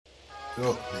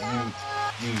Oh,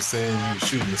 you were saying you were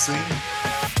shooting the scene?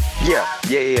 Yeah.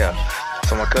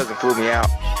 So my cousin flew me out.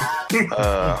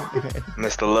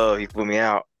 Mr. Love, he flew me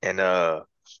out, and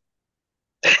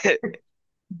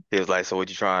he was like, "So what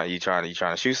you trying? You trying to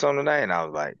shoot something tonight?" And I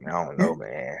was like, "I don't know,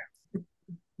 man."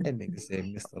 That nigga said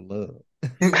Mr. Love.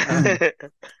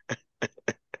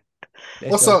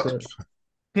 That's What's your up? cousin.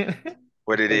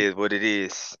 What it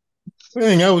is.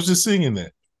 Dang, I was just singing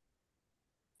that.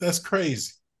 That's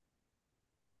crazy.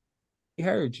 He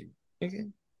heard you.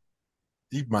 Nigga.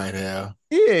 You might have.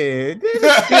 Yeah.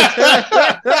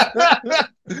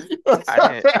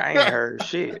 I ain't heard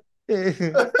shit.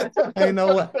 Ain't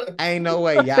no way. Ain't no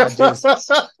way. Y'all just I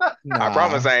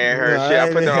promise nah. I ain't heard shit.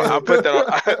 I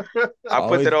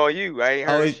put that on you. I ain't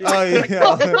Oh, heard shit. oh yeah.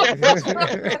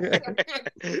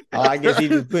 Oh, I guess he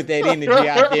just put that energy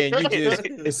out there and you just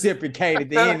reciprocated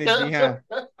the energy, huh?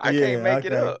 I can't Yeah, make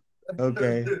it okay. up.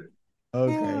 Okay.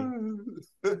 Okay.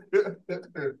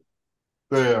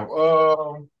 Damn.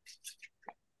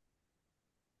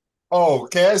 Oh,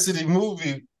 Cassidy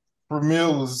movie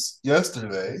premiere was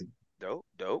yesterday. Dope.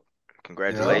 Yep,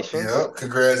 Congratulations. yep.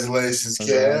 Congratulations, Cass.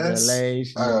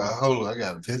 Congratulations. Hold on, I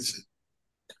got a picture.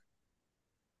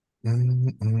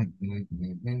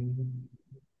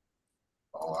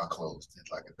 Oh, I closed it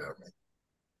like a dummy.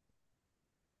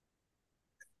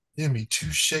 Give me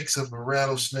two shakes of a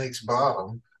rattlesnake's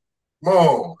bottom.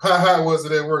 Mo, how high was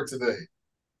it at work today?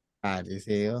 Hot as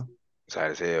hell. It's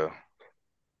hot as hell.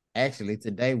 Actually,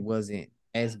 today wasn't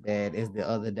as bad as the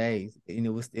other days, and it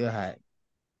was still hot.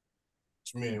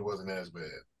 Which mean it wasn't as bad.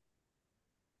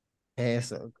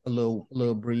 Pass a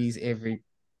little breeze every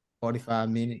 45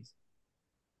 minutes.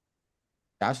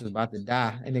 Josh was about to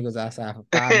die. And nigga was outside for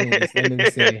 5 minutes. That nigga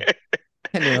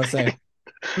say,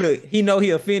 look, he know he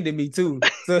offended me too.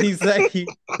 So he's like,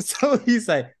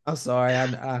 I'm sorry,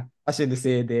 I shouldn't have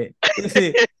said that. He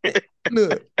said,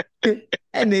 look,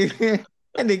 and they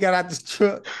got out the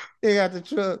truck. They got the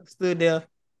truck, stood there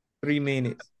 3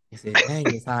 minutes. He said,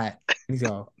 dang, it's hot. And he's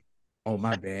all, oh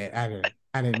my bad.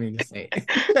 I didn't mean to say it.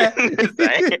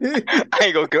 I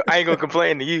ain't gonna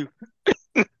complain to you.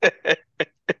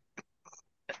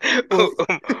 Well,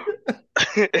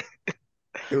 it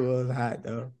was hot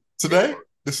though. Today?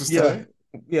 This is Yeah. today?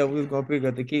 Yeah, we was gonna pick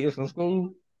up the kids from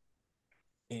school.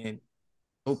 And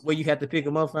where you had to pick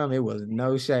them up from, it was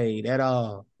no shade at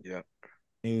all. Yeah.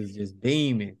 It was just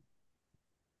beaming,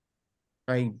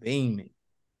 straight beaming.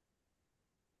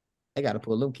 They got to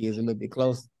pull them kids a little bit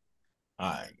closer.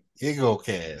 All right. Here go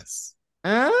Cass.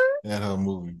 Huh? At her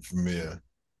movie premiere.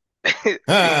 Get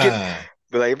Ah.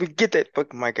 Be like, get that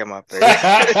fucking mic out my face.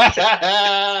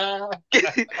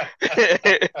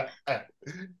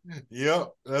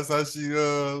 Yep, that's how she see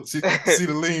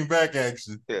the lean back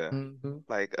action. Yeah. Mm-hmm.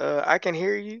 Like, I can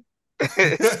hear you.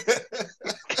 God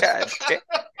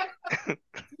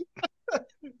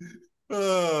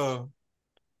damn.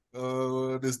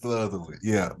 Oh, this the other one.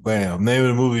 Yeah, bam. Name of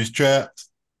the movie is Trapped.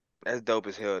 That's dope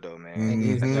as hell though, man. That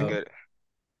is That's a Mm-hmm. dope. good.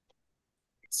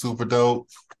 Super dope.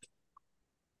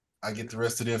 I get the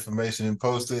rest of the information and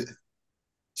post it.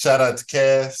 Shout out to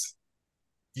Cass.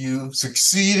 You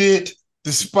succeeded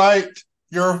despite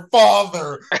your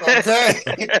father.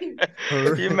 Okay.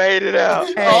 You made it out.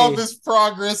 All Hey, this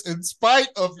progress in spite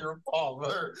of your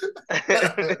father.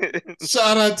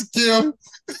 Shout out to Kim.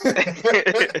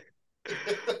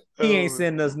 he ain't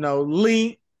sending us no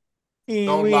link.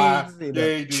 Don't We lie. ain't send Yeah,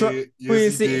 a he truck. did.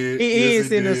 Yes, he did. He Yes, ain't he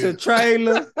send us a did.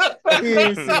 trailer. He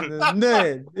ain't send us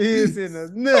nothing. He ain't send us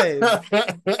nothing.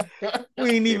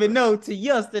 We didn't even know till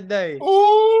yesterday.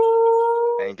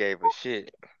 Ooh. Ain't gave a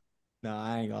shit. No,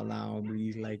 I ain't gonna lie on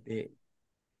Breeze like that.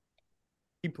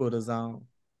 He put us on.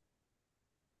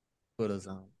 Put us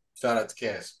on. Shout out to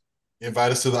Cass.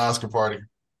 Invite us to the Oscar party.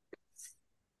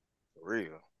 For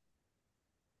real.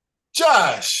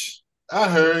 Josh, I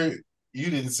heard you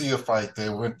didn't see a fight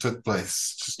that took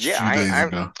place just a Yeah, few days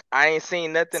ago. I ain't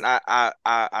seen nothing.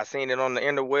 I seen it on the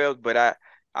interwebs, but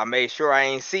I made sure I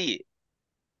ain't see it.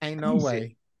 Ain't I no ain't see it.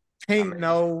 way. I Ain't mean,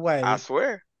 no I way.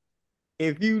 swear,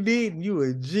 If you didn't, you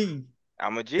a G.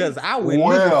 I'm a Cause G. I went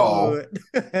looking Well, for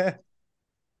it.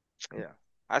 Yeah,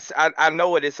 I know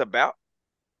what it's about.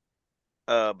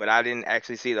 But I didn't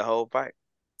actually see the whole fight.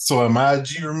 so am I a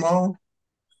G Ramon?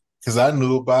 Because I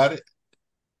knew about it,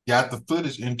 got the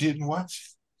footage, and didn't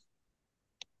watch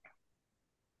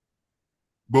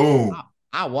it. I, Boom.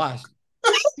 I watched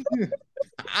it.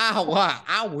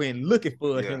 I went looking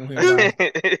for it Yeah. and went watched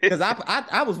it. Cause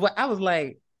I was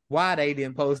like, why they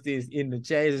didn't post this in the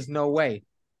chat? There's no way.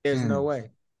 There's no Hmm.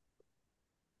 way.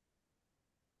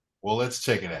 Well, let's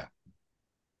check it out.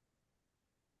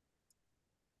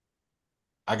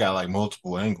 I got like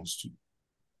multiple angles too.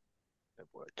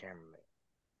 That boy cameraman.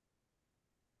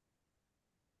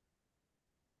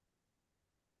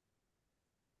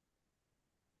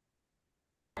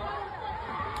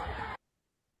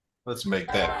 Let's make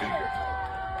that bigger.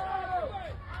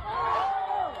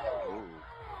 Ooh.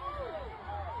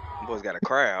 Them boys got a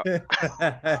crowd. He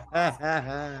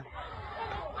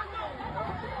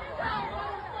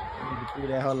threw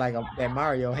that hoe like that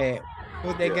Mario hat.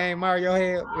 What's that game Mario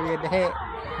had? Where he had the hat?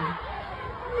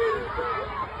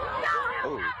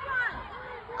 Oh,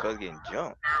 cuz getting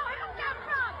jumped.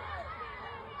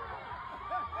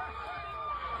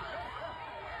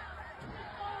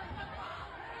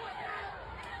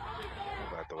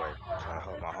 Move out the way. I'm trying to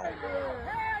help my home.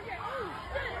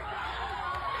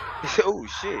 Oh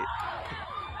shit.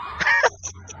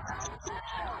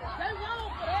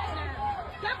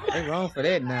 They wrong for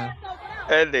that now.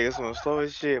 That nigga swim slow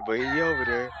as shit, but he over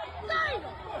there.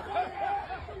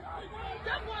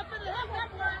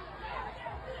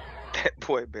 That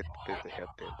boy better help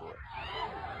that boy.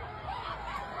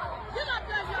 Get up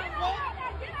there, young buck.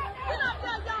 Get up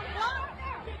there, young buck.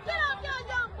 Get up there,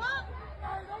 young buck.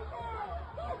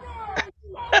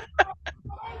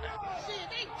 Shit,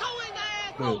 they towing the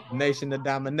ass Look, over. nation of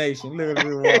domination. Look at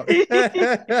me walk.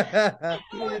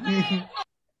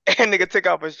 That nigga took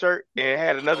off his shirt and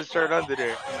had another shirt under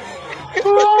there.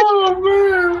 Oh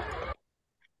man!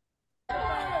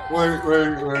 Wait.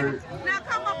 Now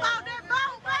come about that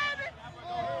boat, baby.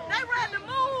 They ready to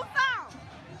move some.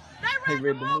 They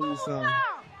ready to move some.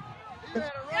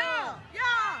 Yeah.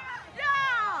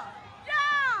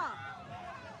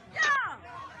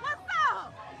 What's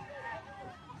up?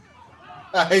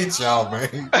 I hate y'all,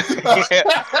 man.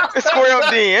 Square up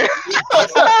then.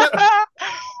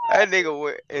 That nigga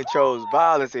went and chose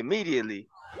violence immediately.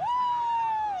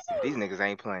 These niggas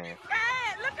ain't playing.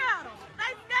 Scared. Look at them.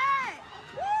 They scared.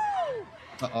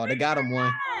 Woo! Uh-oh, they got him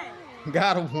one.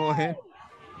 Got him one.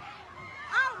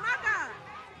 Oh my God.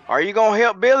 Are you gonna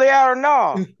help Billy out or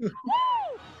no? Woo!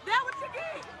 That what you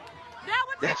get.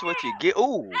 That's what you get.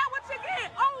 Ooh. That what you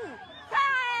get. Oh, tie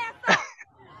ass up.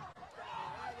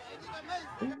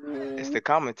 It's the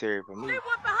commentary for me. She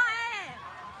whooping her ass.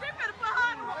 She finna put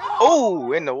her in the water.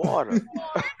 Ooh, in the water. In the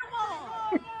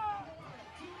water.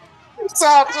 You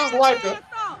sound just like her.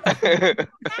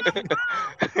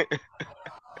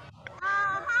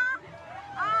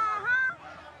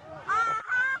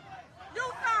 You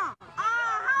some.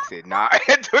 Said nah.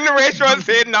 When the restaurant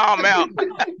said nah, I'm out.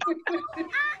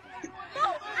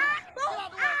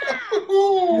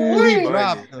 He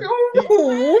dropped her.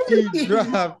 He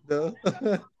dropped her.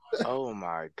 Oh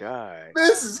my God.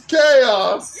 This is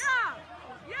chaos.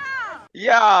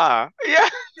 Yeah.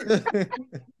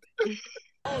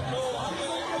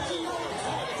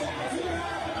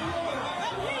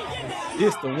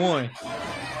 This the one.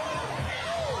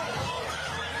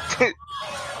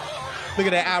 Look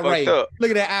at that irate. up.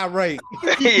 Look at that irate.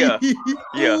 Yeah.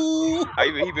 Ooh.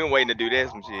 He been waiting to do that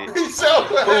some shit. He's so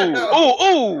bad.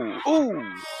 Ooh.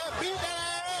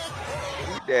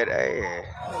 Beat that ass.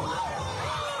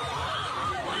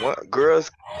 What?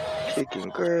 Girls kicking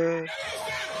girls.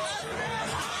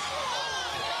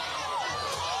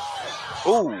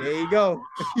 Ooh. There you go.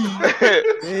 There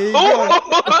you go.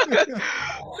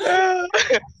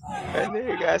 That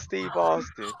nigga got Steve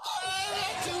Austin.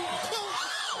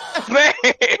 Man.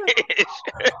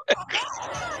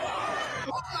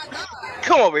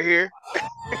 Come over here.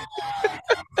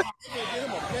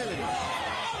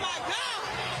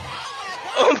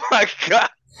 Oh my God.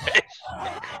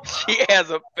 She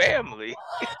has a family.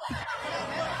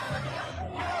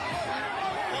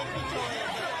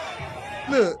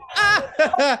 Look.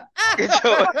 Get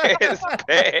your ass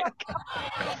back.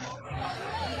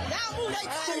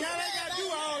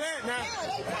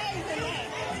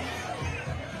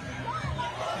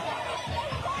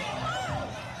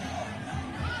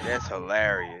 That's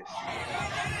hilarious.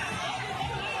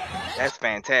 That's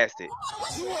fantastic.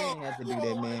 You ain't have to do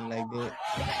that, man, like that.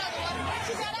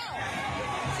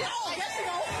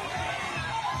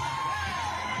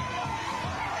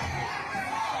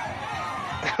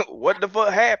 What the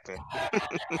fuck happened?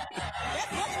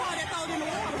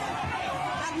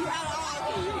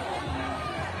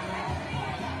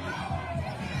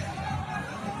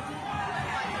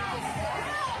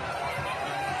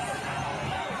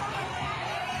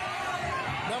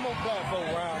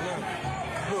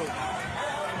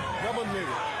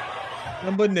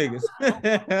 Number niggas.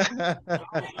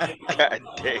 God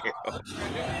damn.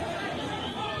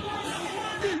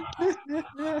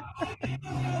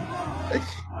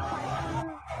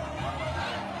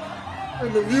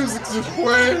 And the music's just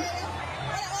playing.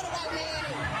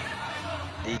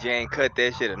 DJ ain't cut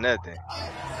that shit or nothing.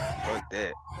 Fuck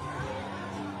that.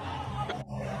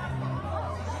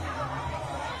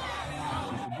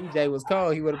 If DJ was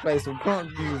cold, he would have played some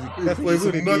crunk music. That's what Play he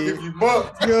would some have Nuck did. If You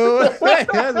Buck. Yo, that's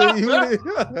what he would have.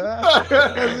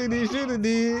 That's what he should have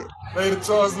did. Later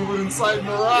charged him with inciting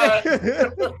a riot.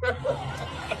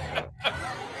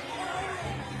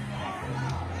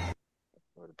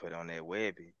 Would have put on that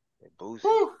Webby, that Boosie.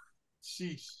 Whew.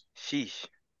 Sheesh. Sheesh.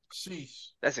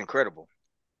 That's incredible.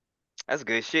 That's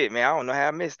good shit, man. I don't know how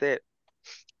I missed that.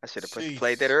 I should have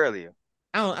played that earlier.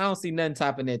 I don't see nothing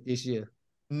topping that this year.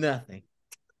 Nothing.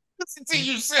 Listen to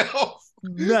yourself.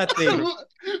 Nothing.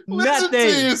 Listen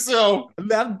to yourself.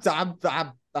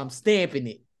 I'm stamping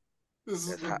it. This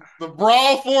is the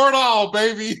brawl for it all,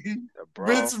 baby.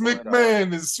 Vince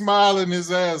McMahon is smiling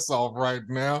his ass off right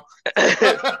now.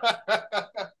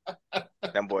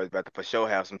 Them boys about to for sure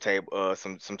have some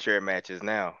chair matches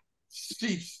now.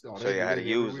 Sheesh. Oh, show you how to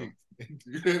use them.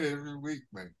 Do that every week,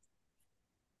 man.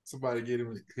 Somebody hit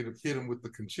him with the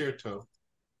concerto.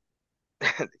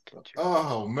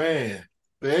 Oh man,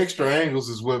 the extra angles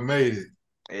is what made it.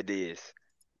 It is.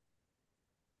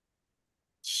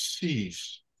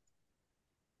 Sheesh.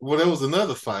 Well, there was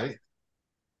another fight.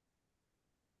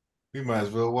 We might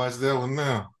as well watch that one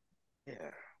now.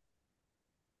 Yeah.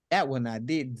 That one I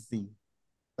didn't see.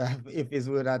 If it's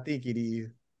what I think it is.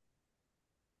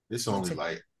 It's only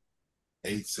like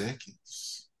 8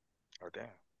 seconds. Oh damn.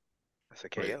 That's a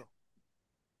KO. Right.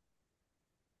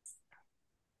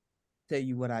 Tell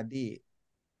you what I did.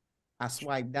 I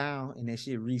swiped down and that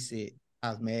shit reset.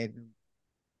 I was mad.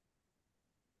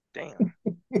 Damn.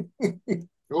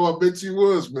 Oh, I bet you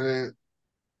was, man.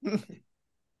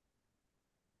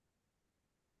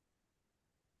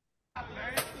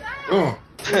 Oh.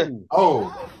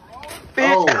 Oh.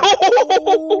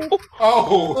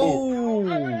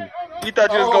 You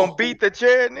thought you was gonna beat the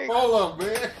chair, nigga? Hold up,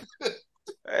 man.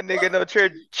 That nigga no chair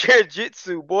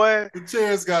jitsu, boy. The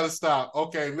chair's gotta stop.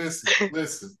 Okay,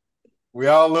 listen. We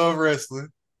all love wrestling.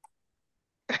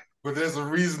 But there's a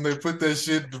reason they put that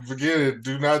shit at the beginning.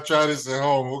 Do not try this at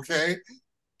home, okay?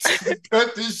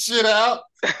 Cut this shit out.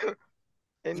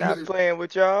 They not playing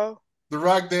with y'all. The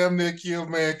Rock damn near killed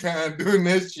Mankind doing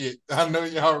that shit. I know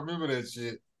y'all remember that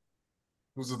shit. It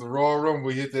was at the Royal Rumble.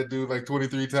 We hit that dude like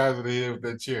 23 times in the head with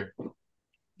that chair.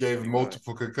 Gave him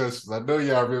multiple concussions. I know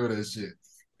y'all remember that shit.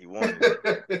 He wanted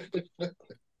it.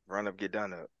 Run up, get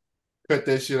done up. Cut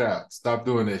that shit out. Stop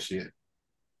doing that shit.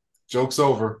 Joke's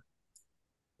over.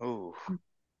 Ooh.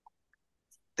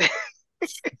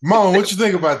 Mom, what you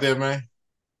think about that, man?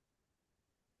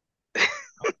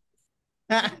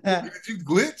 Did you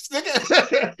glitch,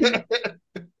 nigga?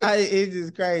 It's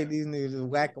just crazy. These niggas just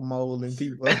whack-a-mole and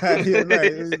people out here.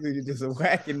 Like, these niggas just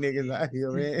whacking niggas out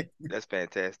here, man. That's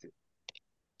fantastic.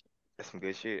 That's some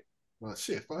good shit. Well,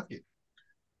 shit, fuck it.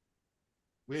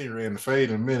 We ain't ran the fade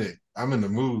in a minute. I'm in the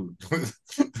mood.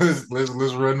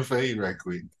 let's run the fade right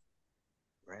quick.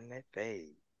 Run that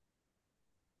fade.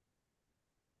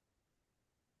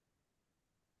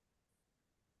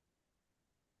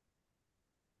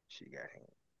 She got him.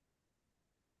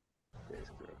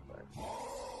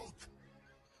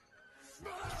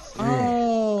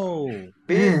 Oh.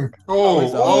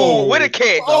 Oh, with a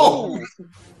cat. Oh.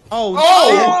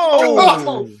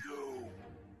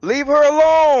 Leave her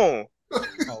alone.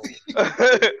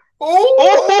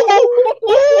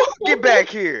 Get back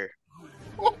here.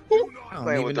 I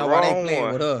don't even know why they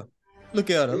playing with her. Look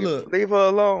at her. Look. Leave her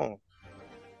alone.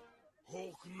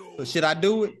 So should I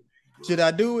do it?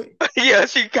 Yeah,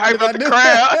 she hyping up the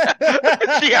crowd.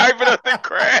 She hyping up the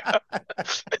crowd.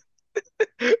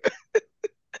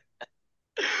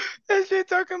 That shit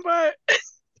talking about.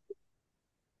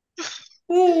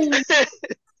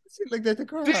 She looked at the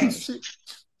crowd. She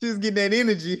was getting that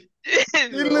energy.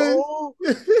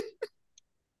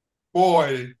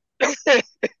 Boy,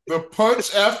 the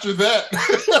punch after that.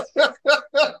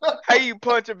 How you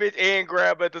punch a bitch and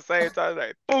grab at the same time?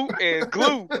 Like, boot and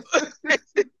glue.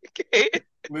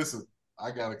 Listen,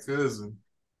 I got a cousin.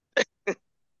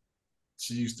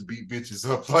 She used to beat bitches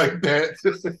up like that.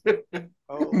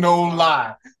 No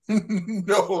lie.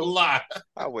 No lie.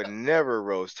 I would never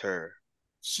roast her.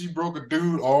 She broke a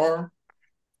dude's arm.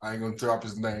 I ain't gonna drop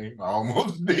his name. I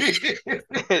almost did.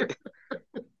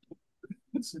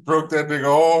 She broke that nigga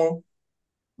arm.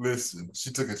 Listen,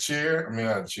 she took a chair. I mean,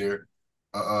 not a chair.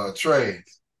 Tray.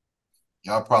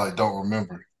 Y'all probably don't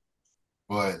remember,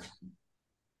 but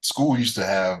school used to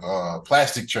have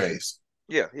plastic trays.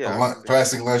 Yeah.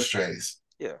 Plastic lunch trays.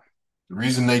 Yeah. The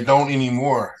reason they don't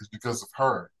anymore is because of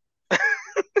her.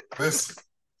 Listen,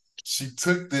 she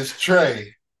took this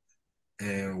tray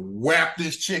and whapped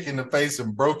this chick in the face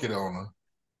and broke it on her.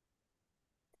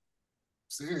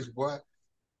 Serious, boy.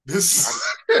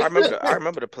 I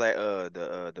remember the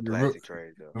plastic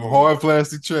trays though. The hard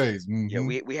plastic trays. Mm-hmm.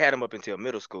 Yeah, we had them up until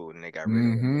middle school, and they got rid of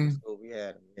them. Middle school, we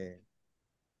had them. Yeah.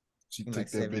 She In took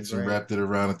like that bitch 7th and grade. wrapped it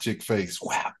around a chick face.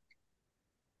 Wow.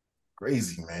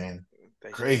 Crazy, man.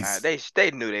 Crazy.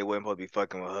 They knew they wasn't supposed to be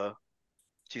fucking with her.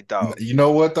 She thought. You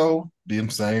know what though? Them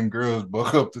same girls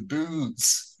buck up the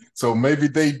dudes. So maybe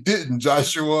they didn't,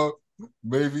 Joshua.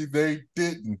 Maybe they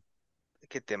didn't.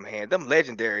 Look at them hands, them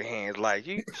legendary hands. Like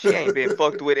she ain't been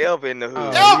fucked with ever in the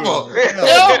hood. Ever.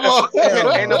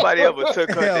 Ain't nobody ever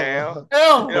took her down.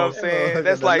 Ever. You know what I'm saying?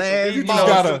 That's like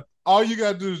all you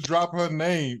gotta do is drop her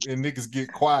name and niggas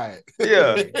get quiet.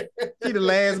 Yeah. She the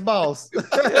last boss.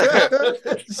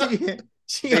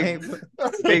 she ain't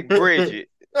Big Bridget.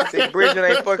 Big Bridget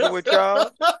ain't fucking with y'all.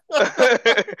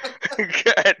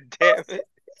 God damn it.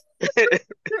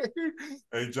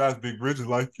 Hey Josh, Big Bridget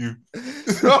like you.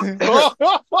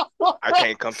 I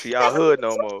can't come to y'all hood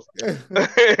no more.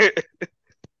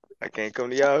 I can't come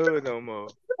to y'all hood no more.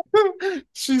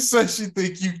 She said she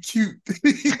think you cute.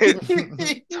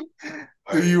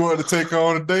 Do you want to take her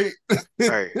on a date?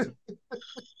 Hey.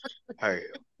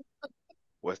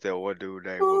 What's that one dude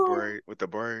name with the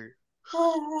braid?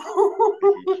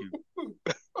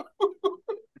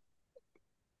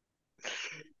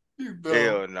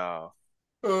 Hell no.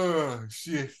 Oh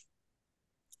shit.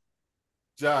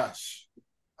 Josh,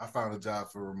 I found a job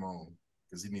for Ramon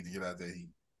because he need to get out that heat.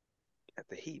 At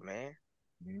the heat, man.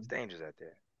 It's dangerous out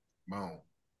there. Ramon.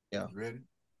 Yeah. You ready?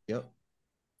 Yep.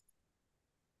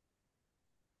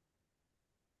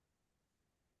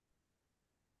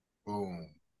 Boom.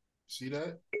 See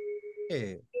that?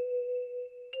 Yeah.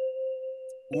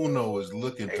 Uno is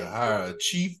looking to hire a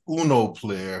chief Uno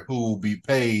player who will be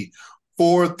paid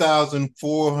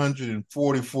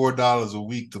 $4,444 a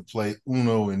week to play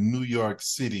Uno in New York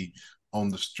City on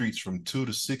the streets from 2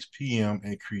 to 6 p.m.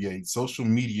 and create social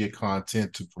media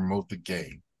content to promote the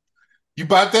game. You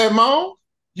bought that, Mo?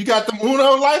 You got the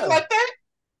Uno life like that?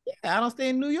 Yeah, I don't stay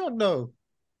in New York though.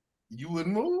 You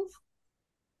wouldn't move?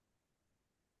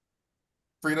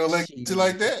 Frito Legacy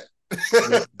like that?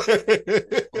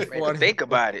 Think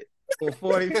about it. For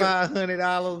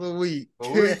 $4,500 a week.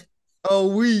 A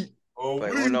week.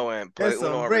 Play Uno and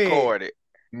record it.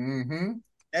 Mm-hmm.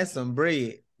 That's some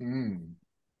bread. Mm.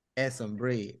 That's some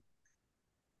bread.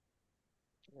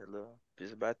 Yeah, look,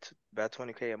 just about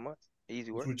 $20K a month.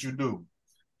 Easy work. That's what you do.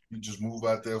 You just move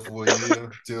out there for a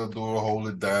year, tell Dora hold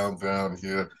it down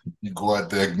here. You go out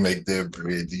there and make that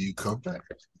bread. Then you come back.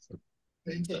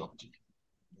 There you go.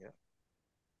 Yeah.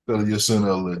 So you'll send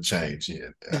her a little change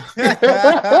here.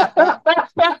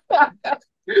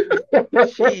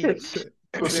 Jeez.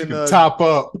 So she can top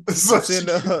up. Send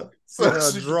her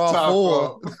draw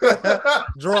 4.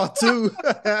 Draw 2.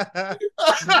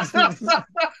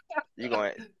 You're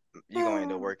gonna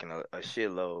end up working a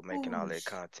shitload making all that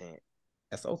content.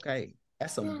 That's okay.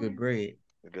 That's some good bread.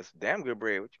 That's damn good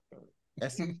bread. What you mean?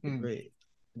 That's some good bread.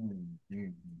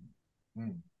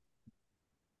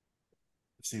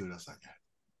 Let's see what else I got.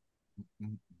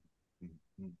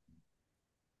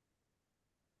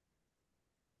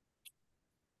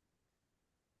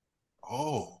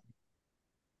 Oh.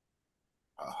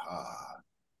 Aha.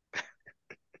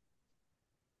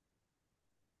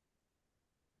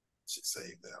 Should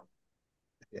save them.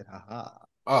 Yeah, haha.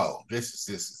 Oh, this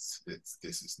is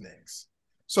next.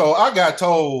 So I got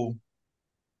told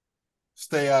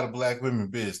stay out of black women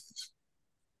business.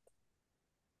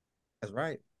 That's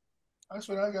right. That's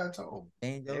what I got told.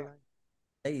 Stay in your lane.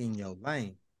 Stay in your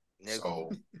lane. So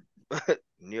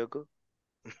nigga.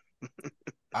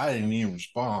 I didn't even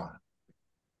respond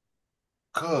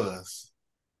because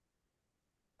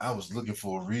I was looking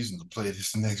for a reason to play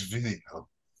this next video.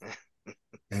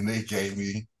 And they gave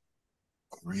me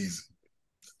a reason.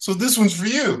 So this one's for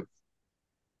you.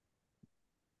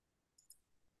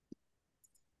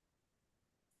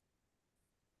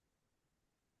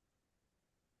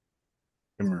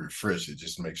 Let me refresh it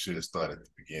just to make sure it started at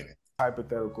the beginning.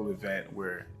 Hypothetical event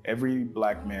where every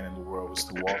black man in the world is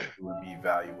to walk through and be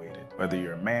evaluated, whether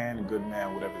you're a man, a good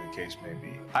man, whatever the case may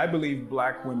be. I believe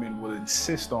black women will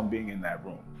insist on being in that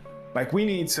room. Like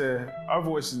our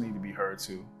voices need to be heard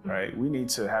too, right? We need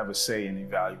to have a say in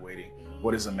evaluating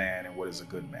what is a man and what is a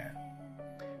good man.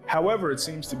 However, it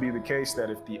seems to be the case that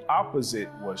if the opposite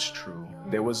was true,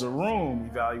 there was a room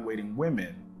evaluating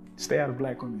women, stay out of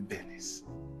black women's business.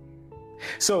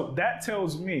 So that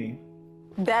tells me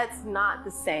that's not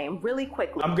the same. Really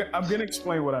quickly. I'm going to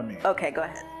explain what I mean. Okay, go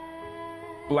ahead.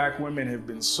 Black women have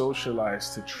been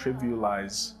socialized to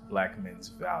trivialize black men's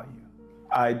value.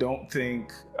 I don't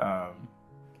think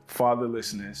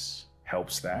fatherlessness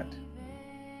helps that.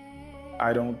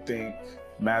 I don't think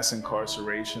mass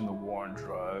incarceration, the war on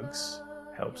drugs,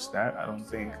 helps that. I don't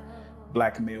think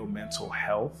Black male mental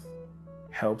health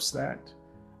helps that.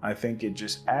 I think it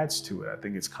just adds to it. I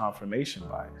think it's confirmation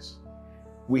bias.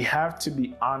 We have to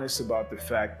be honest about the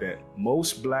fact that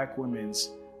most Black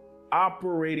women's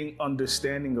operating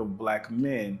understanding of Black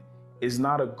men is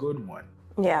not a good one.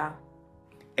 Yeah.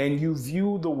 And you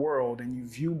view the world and you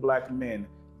view Black men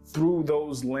through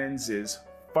those lenses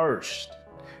first.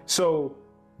 So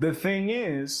the thing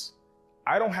is,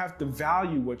 I don't have to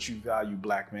value what you value,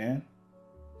 Black man,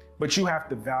 but you have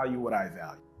to value what I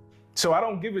value. So I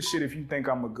don't give a shit if you think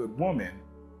I'm a good woman.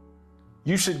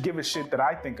 You should give a shit that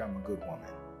I think I'm a good woman.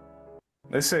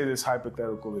 Let's say this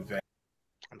hypothetical event.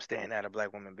 I'm staying out of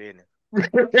Black woman business.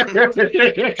 That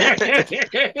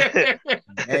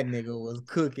nigga was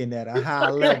cooking at a high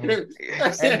level.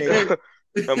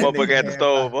 That motherfucker had the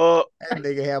stove up. That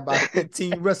nigga had about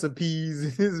 15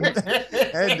 recipes.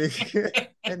 that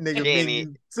nigga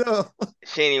menu tough.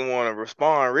 She didn't even want to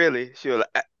respond, really. She was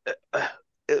like,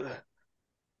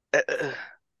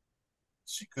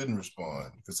 She couldn't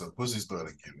respond because her pussy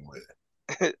started getting wet.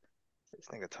 This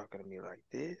nigga talking to me like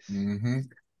this. Mm-hmm.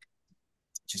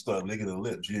 She started licking her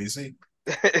lips. You ain't see?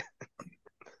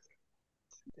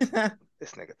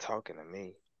 This nigga talking to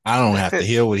me. I don't have to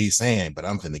hear what he's saying, but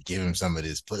I'm finna give him some of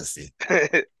this pussy.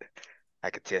 I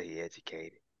could tell he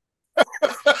educated.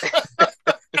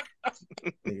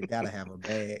 Nigga gotta have a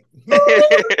bag.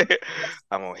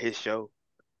 I'm on his show.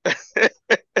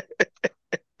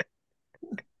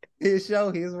 His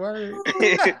show, his word.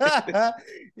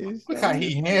 Look how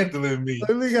he handling me.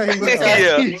 Look how he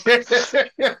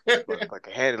Like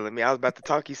handling me. I was about to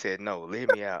talk. He said, "No,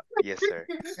 leave me out." Yes, sir.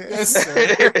 Yes,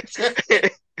 sir.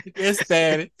 Yes,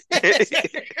 daddy.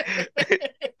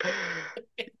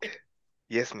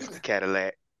 Yes, Mr.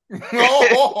 Cadillac.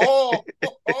 Oh.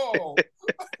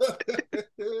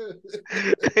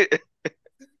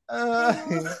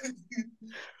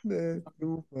 That's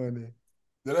too funny.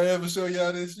 Did I ever show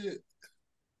y'all this shit?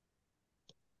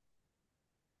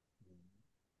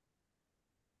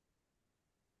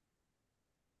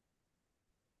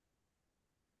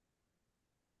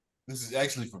 This is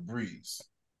actually for Breeze,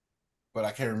 but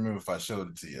I can't remember if I showed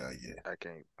it to y'all yet. I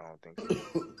don't think so.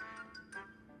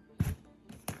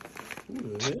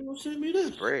 Who the hell sent me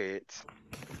this? Spreads.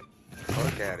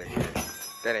 Fuck out of here.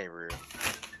 That ain't real.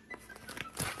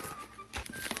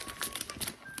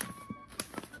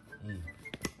 Yeah,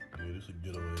 this a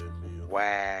ghetto ass meal.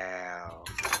 Wow.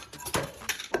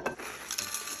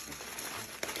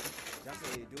 That's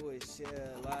how you do it,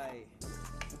 shit, like.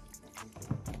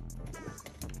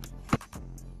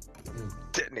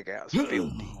 That nigga house filthy.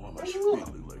 Why my shit look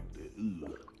like that?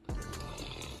 Ugh.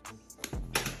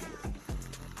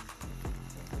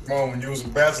 Come on, when you was a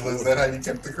bachelor, is that how you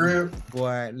kept the crib?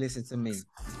 Boy, listen to me.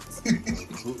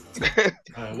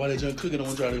 Alright, why they just cooking? I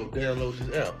want y'all to go download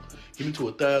this app. Give me to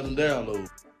 1,000 downloads.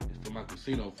 It's for my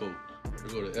casino folks.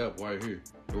 They go to the app right here.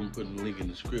 I'm gonna put the link in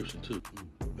the description too.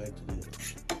 Back to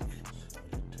this.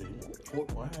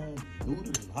 Pork wine,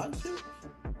 noodles, and hot chips.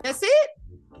 That's it?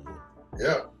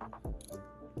 Yeah.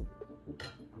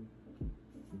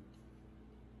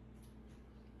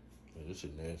 Man, this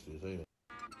shit nasty as hell.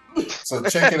 So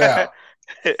check it out.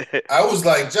 I was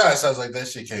like, Josh, I was like, that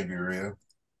shit can't be real.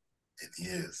 It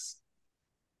is.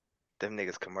 Them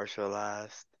niggas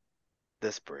commercialized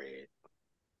the spread.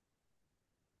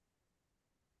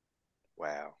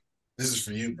 Wow. This is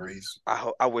for you, Breeze.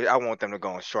 I want them to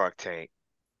go on Shark Tank.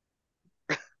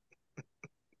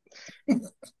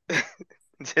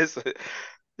 just so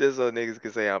niggas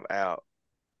can say I'm out.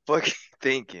 Fucking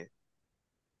thinking.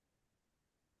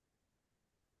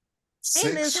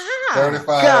 6:35.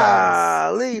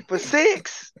 Golly, for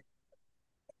 6.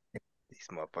 These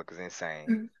motherfuckers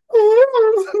insane.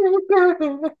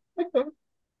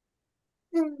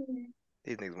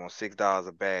 These niggas want $6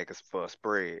 a bag for a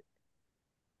spread.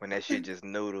 When that shit just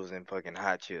noodles and fucking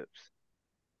hot chips.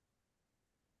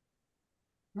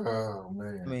 Oh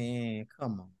man. Man,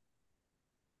 come on.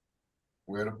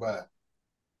 Where to buy?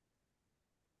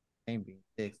 Ain't being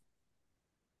sexy.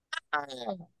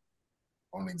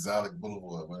 On Exotic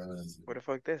Boulevard, whatever it is. Where the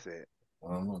fuck that's at?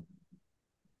 I don't know.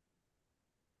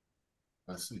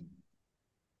 Let's see.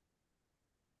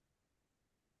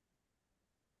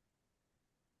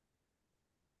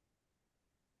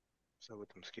 So with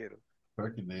them Skittles.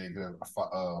 Turkey leg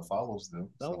follows them.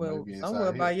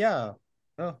 Somewhere by y'all.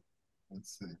 Oh.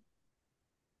 Let's see.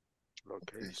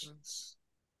 Locations.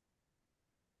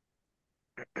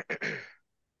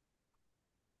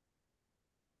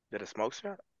 Did a smoke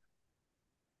shop?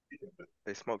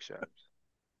 They smoke shops.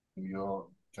 New York,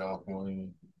 California,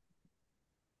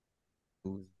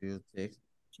 Louisville, Texas.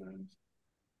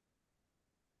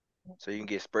 So you can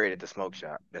get sprayed at the smoke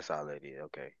shop. That's all that is.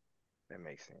 Okay. That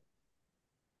makes sense.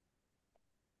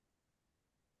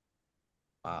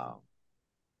 Wow.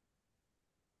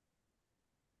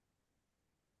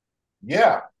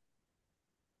 Yeah.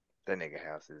 That nigga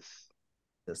house is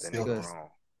that Disgusting. nigga wrong.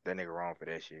 That nigga wrong for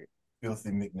that shit. Filthy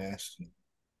McNasty.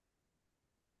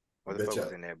 What the fuck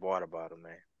was in that water bottle,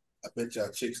 man? I bet y'all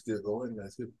chicks still go in there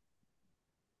too.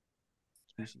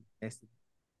 Nasty. That's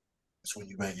where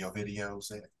you make your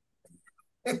videos at.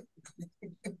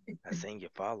 I seen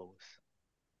your followers.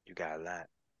 You got a lot.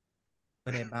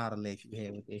 What that bottle that you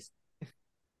had with this?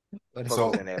 What the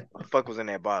So- fuck was in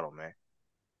that bottle, man?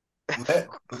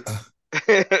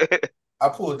 I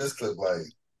pulled this clip like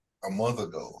a month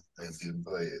ago and didn't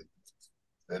play it.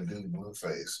 That dude,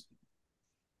 Blueface,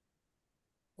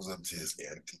 was up to his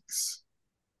antics.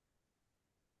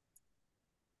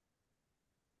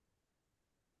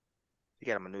 He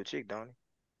got him a new chick, don't he?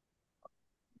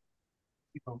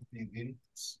 Keep up with these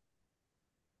idiots.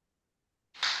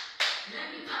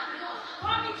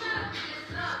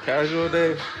 Casual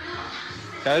day.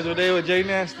 Casual day with Jay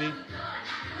Nasty.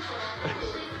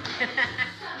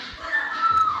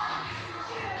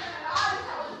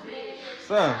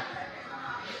 Son,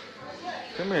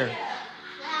 come here.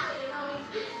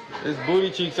 There's booty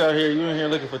cheeks out here. You in here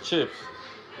looking for chips.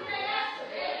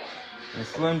 And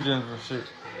Slim Jims and shit.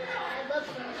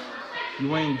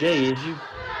 You ain't gay, is you?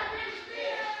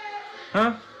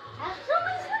 Huh?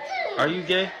 Are you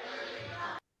gay?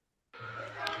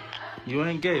 You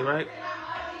ain't gay, right?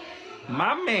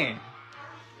 My man.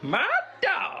 My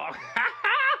dog.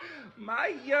 My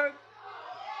young.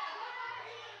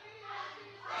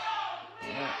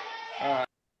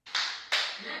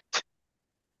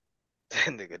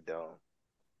 That nigga dumb.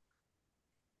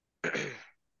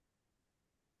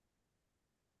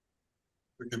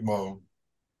 Look at Mo.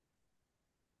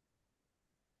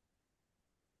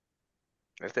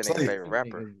 That's that Say- nigga's favorite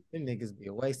rapper. Them niggas be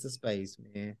a waste of space,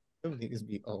 man. Them niggas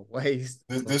be a waste.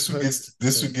 This one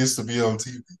gets to be on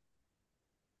TV.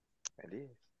 It is.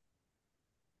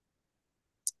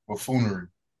 Buffoonery.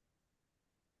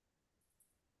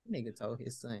 Nigga told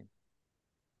his son,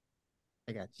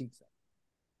 I got cheeks out.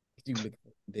 You looking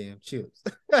for damn chips.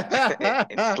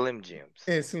 And Slim Jims.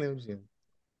 And Slim Jim.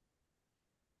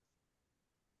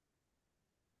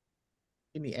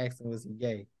 And he asked him, was he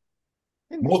gay?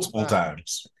 And Multiple wow.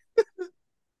 times.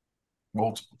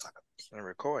 Multiple times. And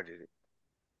recorded it.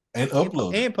 And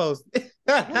uploaded. And posted.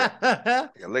 I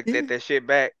looked at that shit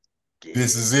back. Yeah,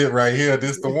 This is it right here.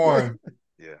 This the one.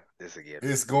 yeah, this again.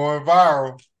 It's going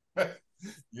viral.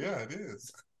 Yeah, it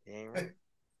is. You ain't right.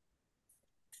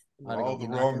 For all the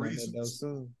wrong reasons.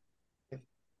 Soon.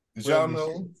 Did y'all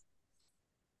know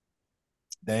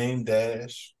Dame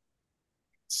Dash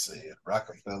said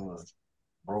Rockefeller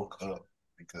broke up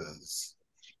because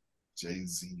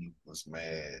Jay-Z was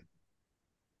mad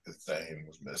because Dame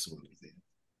was messing with him.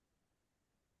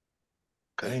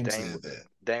 Dame said that.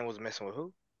 Dame was messing with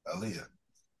who? Aaliyah.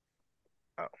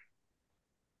 Oh.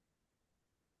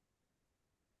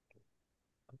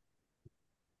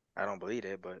 I don't believe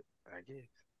that, but I guess.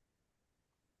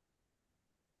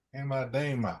 In my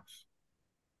Dame mouth.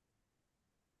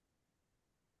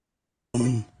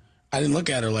 I didn't look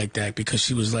at her like that because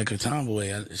she was like a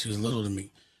tomboy. She was little to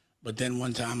me. But then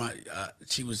one time,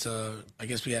 she was, I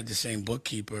guess we had the same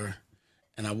bookkeeper,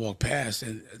 and I walked past,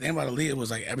 and the thing about Aaliyah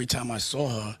was like every time I saw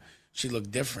her, she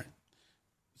looked different.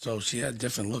 So she had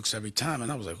different looks every time, and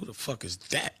I was like, who the fuck is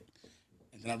that?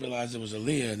 And then I realized it was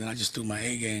Aaliyah, and then I just threw my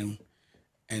A game.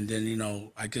 And then, you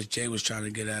know, I guess Jay was trying to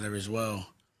get at her as well,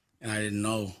 and I didn't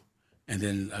know. And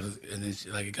then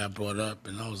like it got brought up,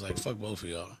 and I was like, fuck both of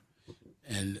y'all.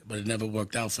 But it never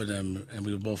worked out for them, and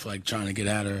we were both like trying to get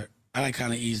at her. I like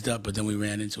kind of eased up, but then we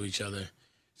ran into each other.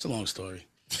 It's a long story.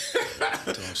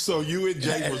 So you and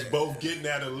Jay was both getting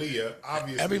at Aaliyah.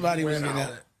 Obviously, everybody was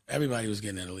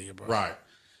getting at Aaliyah, bro. Right.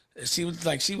 She was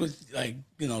like,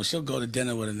 you know, she'll go to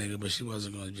dinner with a nigga, but she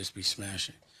wasn't going to just be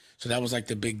smashing. So that was like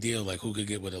the big deal, like who could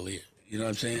get with Aaliyah. You know what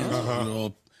I'm saying? Uh-huh. We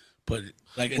all put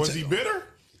like. Was he bitter?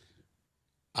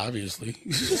 Obviously.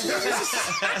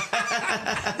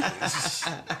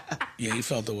 Yeah, he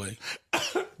felt the way.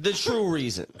 The true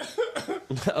reason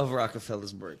of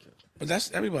Rockefeller's breakup. But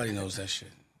everybody knows that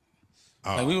shit.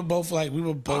 Like we were both. I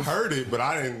heard it, but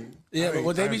I didn't. Yeah, but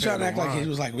what they be trying to act like he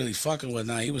was like really fucking with.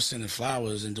 Nah, he was sending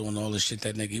flowers and doing all this shit.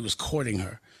 That nigga, he was courting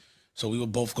her. So we were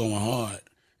both going hard,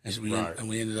 and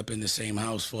we ended up in the same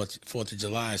house 4th of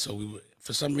July. So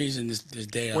for some reason this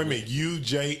day. Wait a minute, you,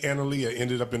 Jay, and Aaliyah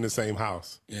ended up in the same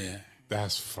house. Yeah.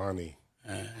 That's funny.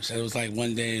 So it was like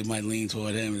one day it might lean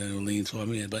toward him and then it would lean toward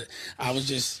me. But I was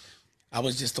just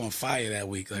on fire that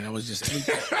week. Like I was just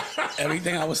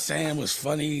everything I was saying was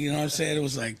funny. You know what I'm saying? It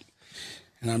was like,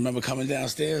 and I remember coming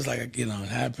downstairs, like, you know, it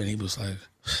happened. He was like,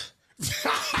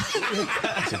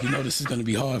 I said, you know, this is going to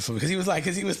be hard for me. Because he was like,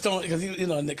 because he was throwing, because he, you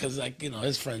know, because like, you know,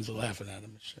 his friends were laughing at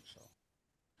him and shit.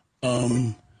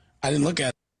 So, I didn't look at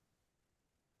it.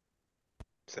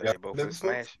 So they both were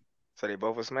smash. So they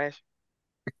both were smash.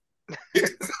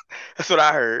 That's what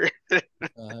I heard.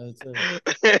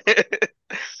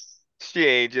 She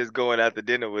ain't just going out to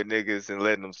dinner with niggas and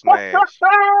letting them smash.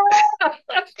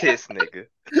 This nigga.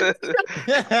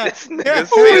 This nigga silly.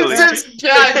 Who is this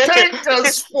guy take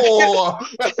us for?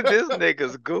 This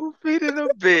nigga's goofy than a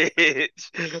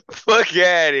bitch. Fuck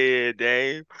out of here,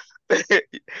 Dame.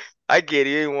 I get it.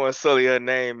 You didn't want to sully her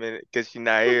name because she's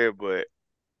not here, but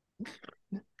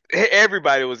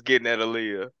everybody was getting at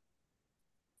Aaliyah.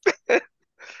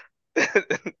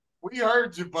 We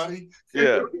heard you, buddy.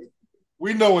 Yeah.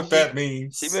 We know what that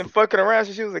means. She been fucking around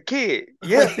since she was a kid.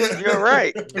 Yeah, you're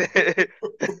right.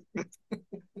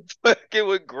 Fucking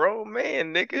with grown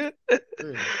man, nigga.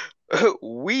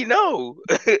 We know.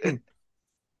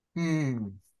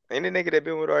 Any nigga that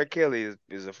been with R. Kelly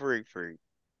is a freak.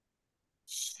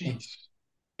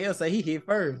 He'll say he hit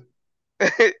first.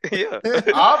 Yeah.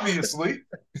 Obviously.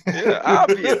 Yeah,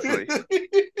 obviously.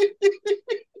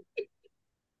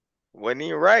 Wasn't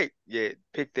even right yet.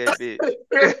 Pick that bitch.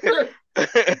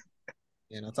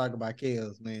 Yeah, don't talk about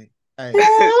Kels, man. Hey,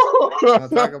 don't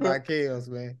talk about Kels,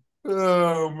 man.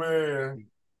 Oh, man.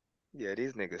 Yeah,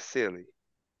 these niggas silly.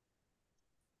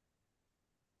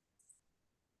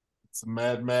 It's a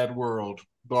mad, mad world.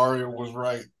 Daria was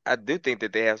right. I do think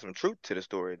that they have some truth to the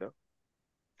story, though.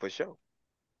 For sure.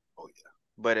 Oh, yeah.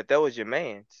 But if that was your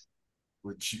man's.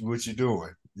 What you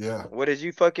doing? Yeah. What is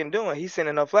you fucking doing? He's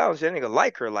sending her flowers. That nigga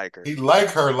like her. He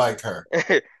like her.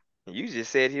 You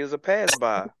just said he was a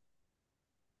pass-by.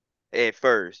 At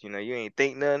first, you know, you ain't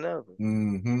think nothing of it.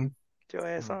 Mm-hmm. Get your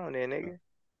ass on there, nigga.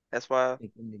 That's why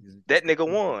that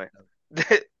nigga won.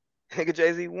 That nigga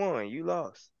Jay-Z won. You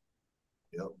lost.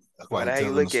 Yep. That's why how he's you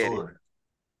telling look the at story. it.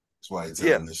 That's why he's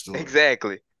telling the story.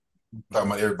 Exactly.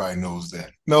 Talking about everybody knows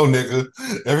that. No, nigga.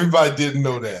 Everybody didn't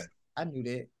know that. I knew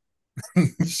that.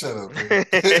 Shut up, man.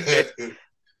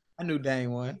 I knew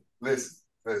Dame won. Listen.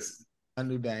 I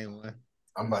knew Dame won.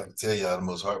 I'm about to tell y'all the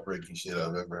most heartbreaking shit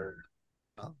I've ever heard.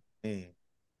 Oh, man.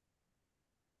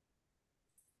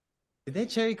 Did they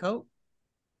cherry Coke?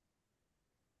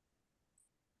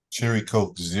 Cherry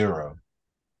Coke Zero.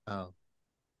 Oh.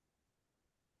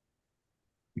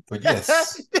 But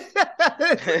yes.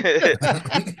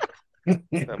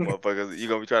 That motherfuckers, you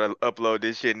gonna be trying to upload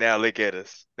this shit now. Look at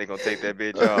us. They gonna take that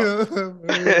bitch off.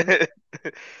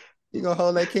 You gonna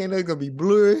hold that candle, it's gonna be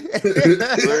blurry. Blurry in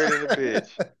the bitch.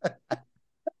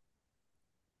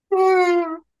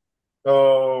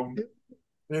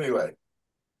 Anyway,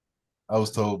 I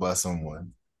was told by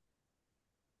someone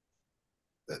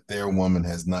that their woman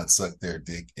has not sucked their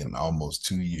dick in almost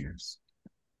 2 years.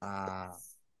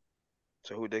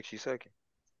 So who dick she sucking?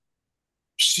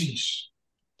 Sheesh.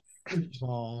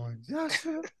 Oh,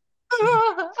 Joshua.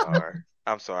 Sorry.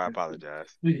 I'm sorry. I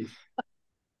apologize.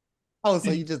 Oh, so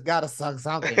you just gotta suck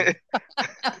something.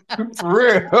 For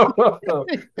real.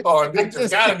 Oh, Nick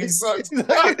just gotta be sucked. She's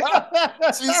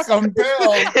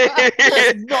compelled.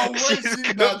 There's no way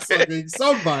she's not sucking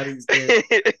somebody's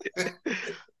dick.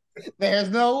 There's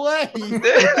no way.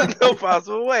 There's no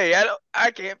possible way.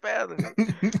 I can't fathom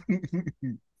it.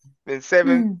 Been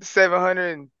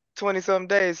 720 something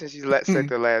days since she's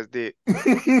sucked her last dick.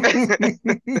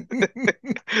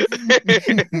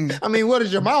 I mean, what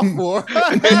is your mouth for?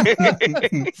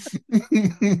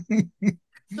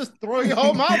 Just throw your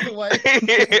whole mouth away.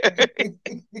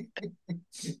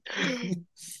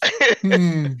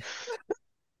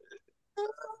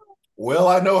 Well,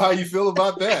 I know how you feel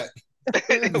about that.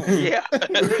 Yeah.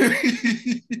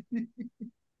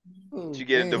 What you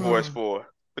getting divorced for?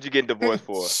 What you getting divorced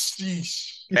for?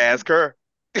 Sheesh. Ask her.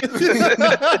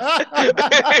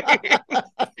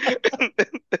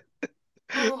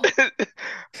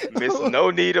 Miss no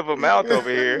need of a mouth over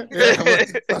here.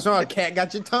 What's wrong? A cat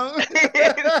got your tongue?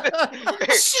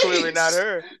 Clearly not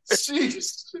her.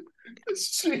 Sheesh.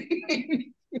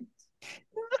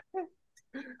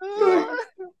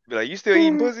 Be like, you still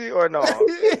eating pussy or no?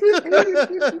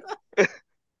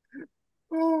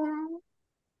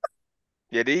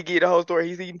 Yeah, did he get the whole story?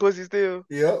 He's eating pussy still?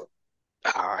 Yep.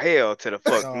 Oh, hell to the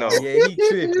fuck no. Yeah, he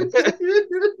tripping.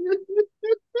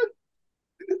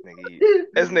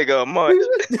 This nigga a munch.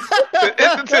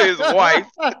 It's to his wife.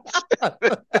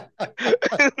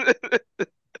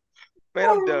 Man,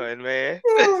 I'm done, man.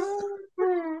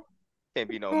 Can't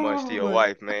be no munch to your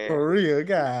wife, man. For real,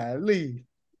 golly.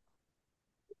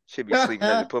 Should be sleeping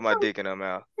as I put my dick in her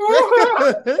mouth.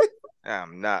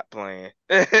 I'm not playing.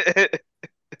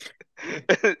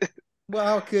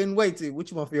 Well, I couldn't wait to. What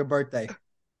you want for your birthday?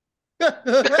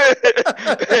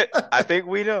 I think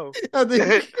we know.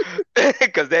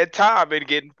 Because that time been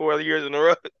getting 4 years in a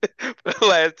row for the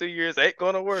last 2 years ain't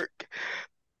gonna work.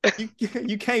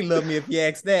 You can't love me if you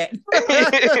ask that.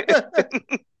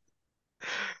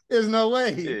 There's no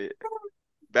way. Yeah.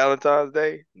 Valentine's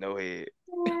Day, no head.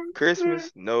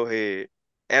 Christmas, no head.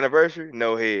 Anniversary,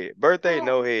 no head. Birthday,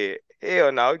 no head.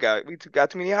 Hell no, we got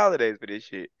too many holidays for this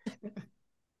shit.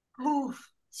 Oh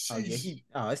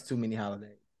yeah, it's too many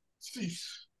holidays.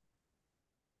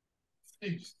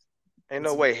 Ain't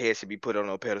no way head should be put on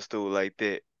a pedestal like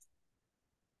that.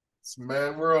 It's a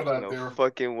mad world out there. No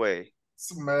fucking way.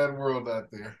 It's a mad world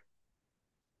out there.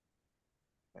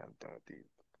 I'm done with these.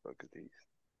 Fuck is these?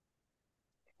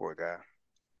 Poor guy.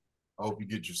 I hope you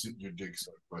get your dick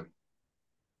sucked, buddy.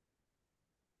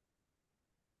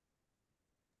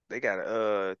 They got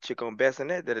a chick on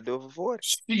Bassinet that'll do it for 40.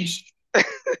 Sheesh.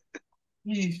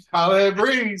 Holla at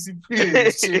Breeze, you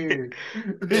bitch. Shit.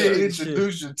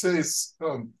 Introduce you to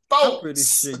some folks. I'm pretty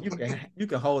sure you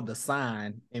can hold the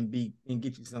sign and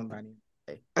get you somebody.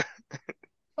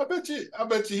 I bet you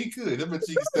he could. I bet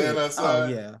you can stand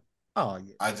outside. Oh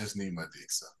yeah. I just need my dick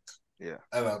sucked. Yeah.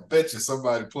 And I bet you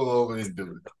somebody pull over and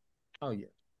do it. Oh yeah.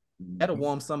 That'll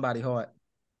warm somebody's heart.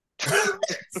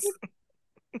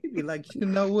 He'd be like, you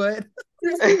know what?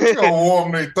 It's gonna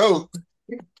warm their throat.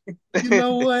 You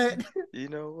know what? You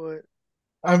know what?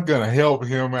 I'm gonna help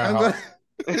him out.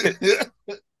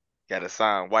 Got a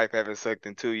sign. Wife haven't sucked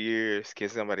in 2 years. Can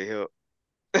somebody help?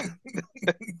 2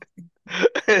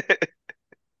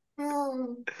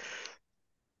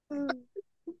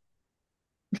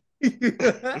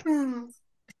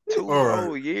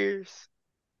 whole years.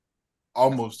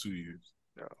 Almost 2 years.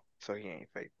 No, so he ain't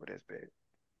faithful. That's bad.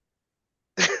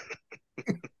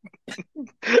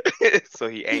 So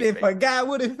he ain't. He forgot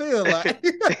what it feel like.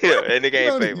 Yeah, that nigga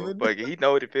ain't faithful. But he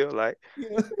know what it feel like.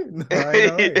 No,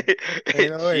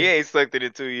 ain't no way. She ain't sucked it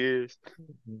in 2 years.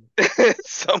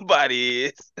 Somebody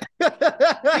is.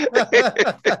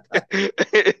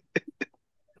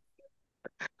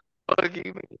 Fuck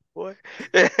you, boy.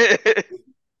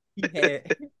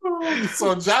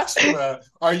 So Joshua,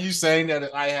 are you saying that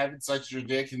if I haven't sucked your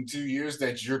dick in 2 years,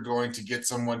 that you're going to get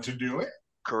someone to do it?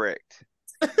 Correct.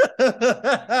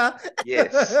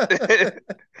 Yes.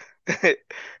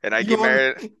 And I get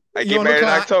married. I get married in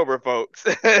October, folks.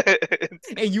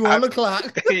 And you on the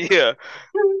clock. Yeah.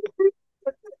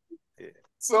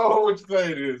 So what you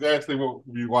saying is Ashley will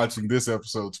be watching this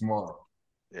episode tomorrow.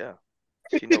 Yeah.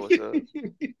 She know what's up.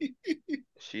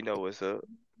 She know what's up.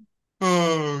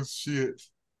 Oh shit.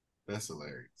 That's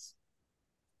hilarious.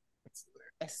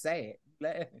 That's sad.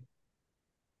 Laughing.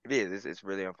 It is. It's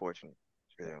really unfortunate.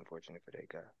 It's really unfortunate for that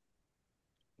guy.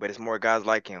 But it's more guys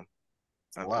like him.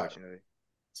 Unfortunately.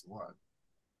 It's a lot.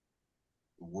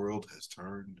 The world has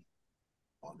turned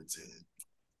on its head.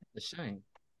 It's a shame.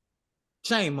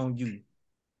 Shame on you.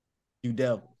 You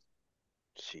devil.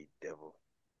 She devil.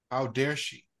 How dare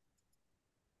she?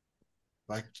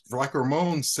 Like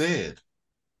Ramon said,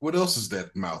 what else is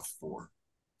that mouth for?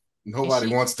 Nobody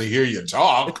wants to hear you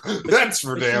talk. That's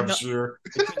for damn sure.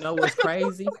 But you know what's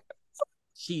crazy?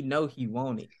 She know he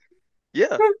want it.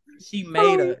 Yeah. She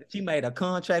made a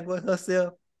contract with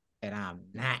herself, and I'm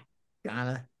not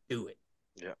gonna do it.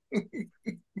 Yeah.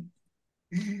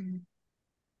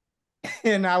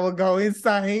 And I will go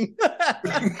insane.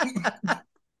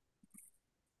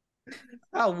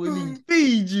 How will he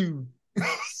feed you?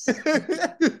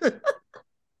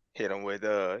 Hit him with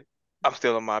I'm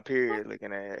still on my period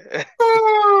looking at.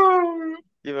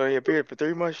 You've been on your period for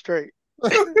 3 months straight.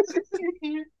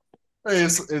 Hey,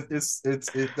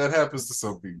 that happens to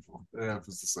some people. That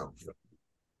happens to some people.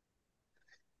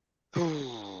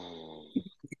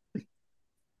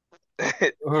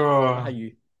 How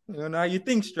you know how you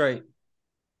think straight.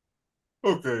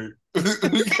 Okay.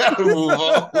 We gotta move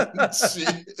on.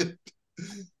 Shit.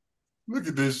 Look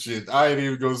at this shit. I ain't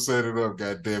even gonna set it up,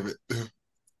 god damn it.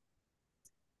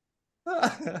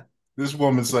 This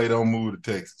woman say don't move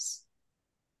to Texas.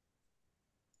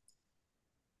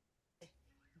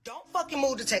 Don't fucking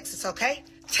move to Texas, okay?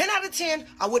 10 out of 10,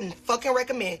 I wouldn't fucking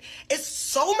recommend. It's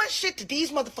so much shit that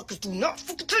these motherfuckers do not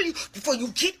fucking tell you before you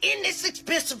get in this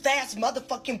expensive ass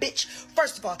motherfucking bitch.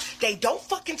 First of all, they don't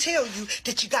fucking tell you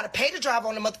that you gotta pay to drive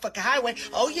on the motherfucking highway.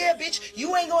 Oh yeah, bitch,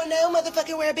 you ain't going no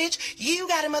motherfucking where, bitch. You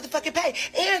gotta motherfucking pay.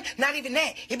 And not even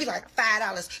that, it'd be like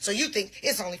 $5. So you think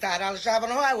it's only $5 drive on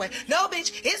the highway. No,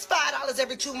 bitch, it's $5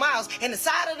 every 2 miles. And the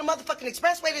side of the motherfucking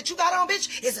expressway that you got on,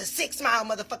 bitch, is a 6-mile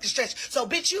motherfucking stretch. So,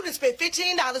 bitch, you done spent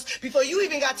 $15 before you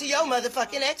even got to your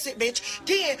motherfucking exit, bitch.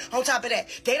 Then, on top of that,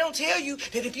 they don't tell you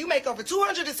that if you make over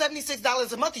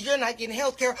 $276 a month, you're not getting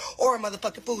health care or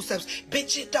motherfucking food stamps.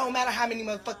 Bitch, it don't matter how many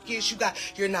motherfucking years you got.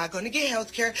 You're not gonna get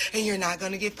health care and you're not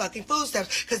gonna get fucking food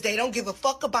stamps because they don't give a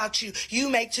fuck about you. You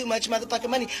make too much motherfucking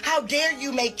money. How dare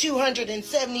you make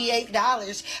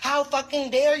 $278? How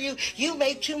fucking dare you? You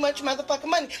make too much motherfucking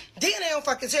money. Then they don't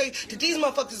fucking tell you that these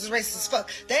motherfuckers is racist as fuck.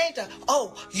 They ain't the,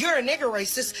 oh, you're a nigga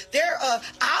racist. They're,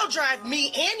 I'll drive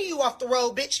me and you off the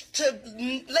road, bitch, to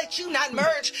let you not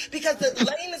merge because the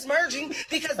lane is merging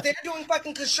because they're doing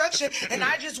fucking construction and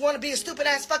I just want to be a stupid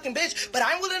ass fucking bitch, but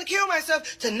I'm willing to kill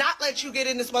myself to not let you get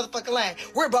in this motherfucking lane.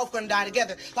 We're both gonna die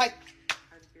together. Like,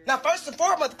 now, first and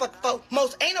foremost,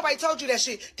 ain't nobody told you that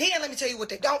shit. Then let me tell you what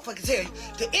they don't fucking tell you.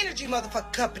 The energy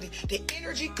motherfucking company,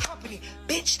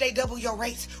 bitch, they double your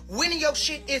rates. Winning your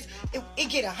shit is, it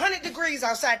get 100 degrees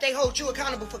outside. They hold you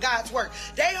accountable for God's work.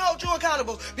 They hold you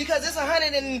accountable because it's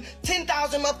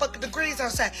 110,000 motherfucking degrees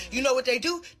outside. You know what they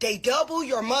do? They double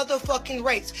your motherfucking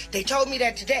rates. They told me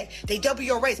that today. They double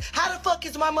your rates. How the fuck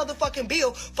is my motherfucking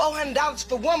bill $400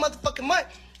 for one motherfucking month?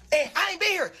 And I ain't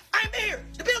been here.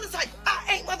 The billing cycle. I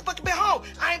ain't motherfucking been home.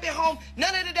 I ain't been home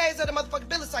none of the days of the motherfucking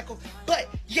billing cycle. But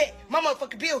yet, my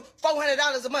motherfucking bill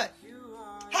 $400 a month.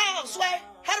 How, Sway?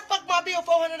 How the fuck my bill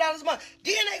 $400 a month?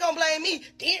 Then they gonna blame me.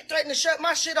 Then threatening to shut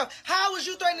my shit off. How was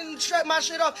you threatening to shut my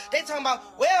shit off? They talking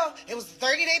about, well, it was a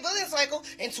 30-day billing cycle.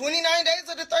 And 29 days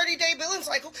of the 30-day billing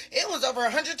cycle, it was over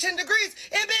 110 degrees.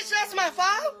 And bitch, that's my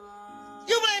fault?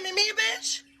 You blaming me,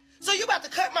 bitch? So you about to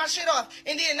cut my shit off,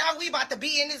 and then now we about to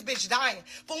be in this bitch dying.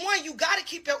 For one, you gotta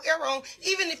keep your air on,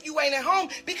 even if you ain't at home,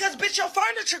 because bitch, your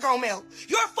furniture gonna melt.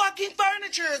 Your fucking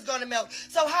furniture is gonna melt.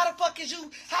 So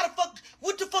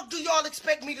what the fuck do y'all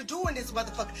expect me to do in this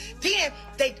motherfucker? Then,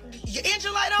 your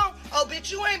engine light on? Oh,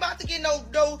 bitch, you ain't about to get no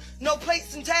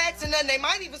plates and tags and nothing. They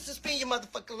might even suspend your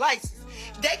motherfucking license.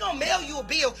 They gonna mail you a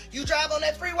bill. You drive on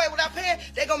that freeway without paying,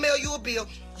 they gonna mail you a bill.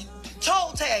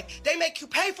 Toll tag. They make you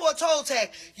pay for a toll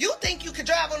tag. You think you can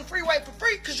drive on the freeway for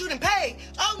free because you didn't pay.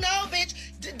 Oh, no, bitch.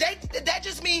 That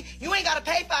just means you ain't got to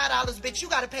pay $5, bitch. You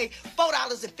got to pay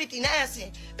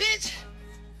 $4.59. Bitch,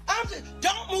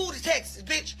 don't move to Texas,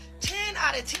 bitch. 10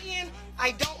 out of 10,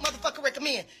 I don't motherfucking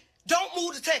recommend. Don't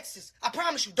move to Texas. I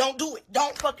promise you, don't do it.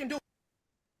 Don't fucking do it.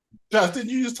 Josh,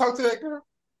 didn't you just talk to that girl?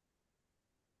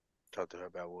 Talk to her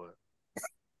about what?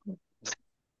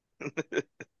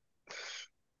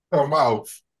 Her mouth.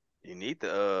 You need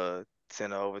to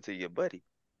send her over to your buddy.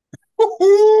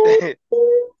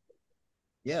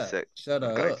 Yeah, shut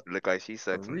her up. Look like she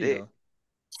sucked some dick.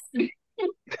 She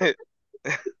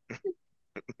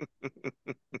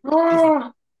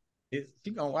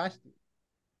gonna watch it.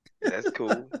 That's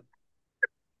cool.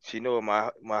 She know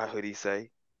what my hoodie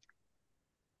say.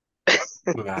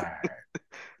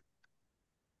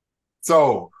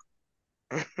 So,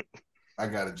 I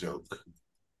got a joke.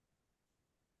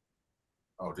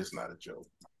 Oh, this is not a joke.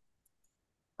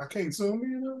 I can't zoom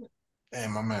in on it.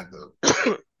 Damn, I'm at the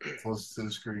closest to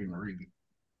the screen and read it.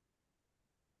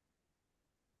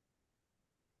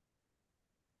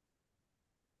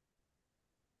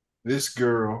 This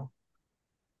girl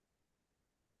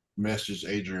messaged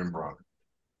Adrian Bronner.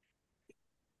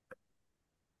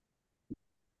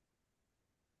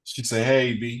 She said,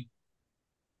 hey, B,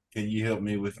 can you help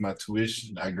me with my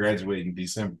tuition? I graduate in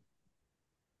December.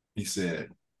 He said,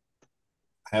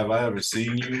 have I ever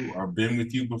seen you or been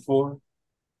with you before?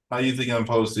 How you think I'm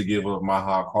supposed to give up my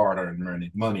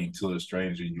hard-earned money to a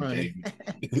stranger you gave me?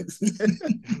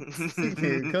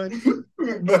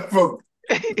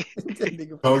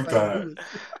 Tongue time.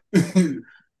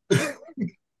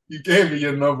 You gave me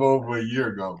your number over a year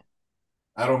ago.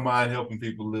 I don't mind helping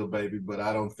people, little baby, but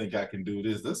I don't think I can do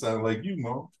this. That sounds like you,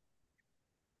 Mo.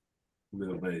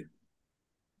 Little baby.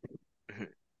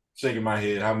 Shaking my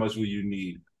head. How much will you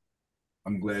need?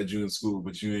 I'm glad you're in school,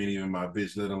 but you ain't even my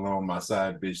bitch, let alone my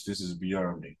side bitch. This is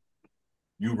beyond me.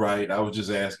 You right. I was just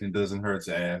asking. Doesn't hurt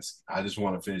to ask. I just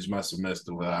want to finish my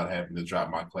semester without having to drop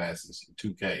my classes.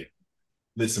 2K.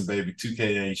 Listen, baby, 2K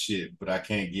ain't shit, but I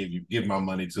can't give my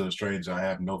money to a stranger. I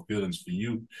have no feelings for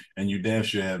you, and you damn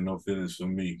sure have no feelings for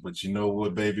me. But you know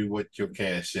what, baby? What your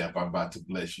cash app? I'm about to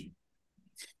bless you.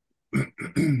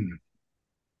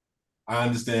 I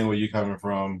understand where you're coming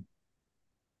from.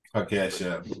 Her cash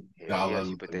app. Yeah,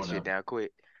 she put that shit down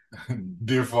quick.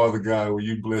 Dear Father God, will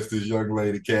you bless this young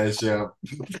lady cash app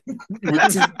with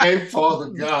TK, Father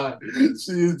God?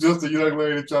 She is just a young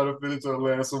lady trying to finish her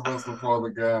last semester, Father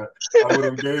God. I would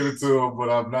have gave it to her, but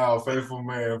I'm now a faithful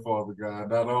man, Father God.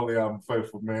 Not only I'm a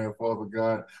faithful man, Father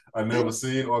God, I never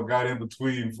seen or got in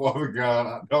between, Father God.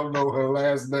 I don't know her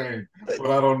last name,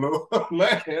 but I don't know her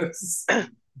last.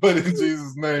 But in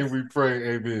Jesus' name we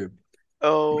pray, amen.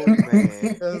 Oh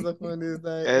man, That's the funniest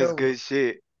thing that's ever. good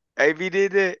shit. AB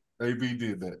did that. AB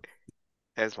did that.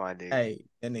 That's my nigga. Hey,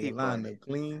 that nigga He lined funny. up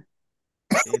clean.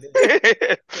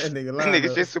 That That nigga nigga lined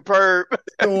up. shit superb.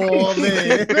 Oh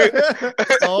man.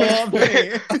 Oh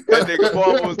man. That nigga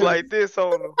barber was like this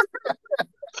on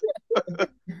him.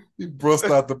 He brushed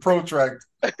out the protractor.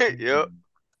 Yep.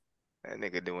 That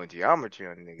nigga doing geometry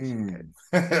on the nigga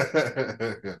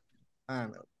shit. I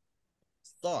know.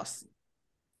 Saucy.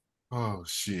 Oh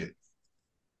shit.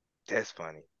 That's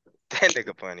funny. That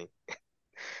nigga funny.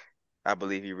 I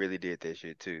believe he really did that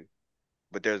shit too.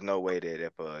 But there's no way that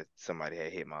if somebody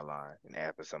had hit my line and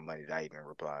asked for some money that I even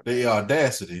replied back. The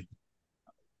audacity.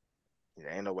 There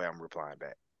ain't no way I'm replying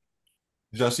back.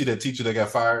 Did y'all see that teacher that got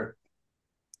fired?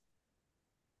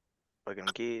 Fucking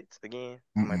them kids again?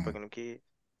 Somebody fucking them kids?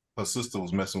 Her sister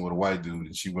was messing with a white dude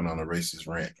and she went on a racist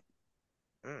rant.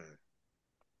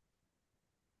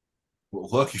 Well,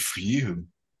 lucky for you.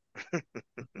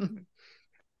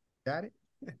 Got it?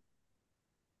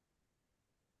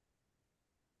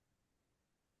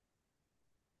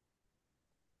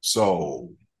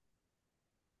 So,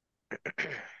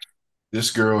 this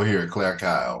girl here, Claire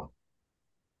Kyle,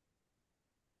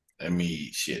 I mean,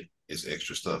 shit, it's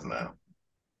extra stuff now.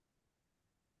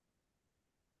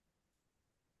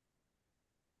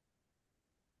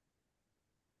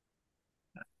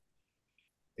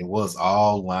 It was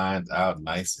all lined out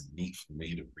nice and neat for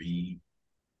me to read.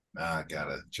 Now I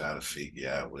gotta try to figure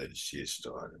out where the shit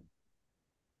started.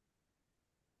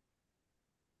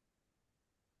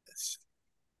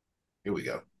 Here we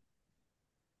go.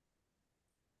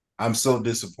 I'm so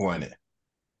disappointed.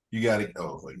 You gotta,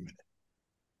 oh, wait a minute.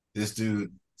 This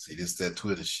dude, see, this that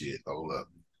Twitter shit. Hold up.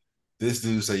 This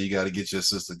dude say you gotta get your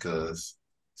sister cuz.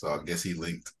 So I guess he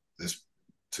linked this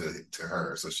to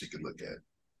her so she could look at it.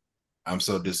 I'm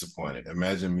so disappointed.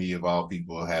 Imagine me, of all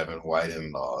people, having white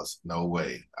in-laws. No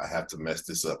way. I have to mess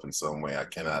this up in some way. I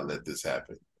cannot let this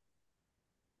happen.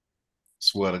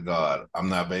 Swear to God, I'm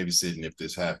not babysitting if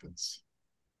this happens.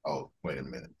 Oh, wait a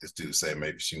minute. This dude said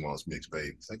maybe she wants mixed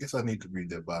babies. I guess I need to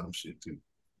read that bottom shit too.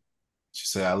 She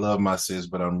said, I love my sis,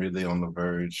 but I'm really on the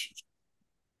verge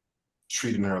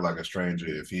treating her like a stranger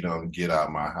if he don't get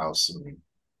out my house soon.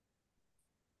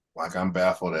 Like, I'm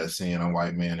baffled at seeing a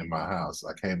white man in my house.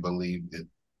 I can't believe it.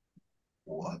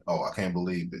 What? Oh, I can't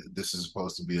believe it. This is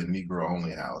supposed to be a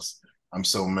Negro-only house. I'm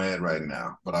so mad right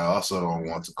now, but I also don't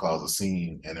want to cause a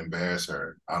scene and embarrass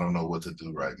her. I don't know what to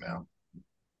do right now.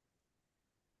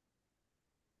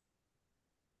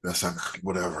 That's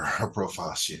whatever, her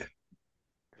profile shit.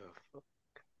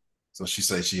 So she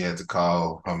said she had to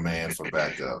call her man for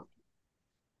backup.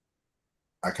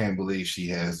 I can't believe she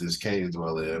has this cave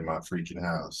dweller in my freaking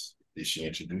house. Did she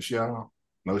introduce y'all?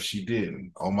 No, she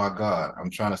didn't. Oh my God, I'm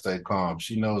trying to stay calm.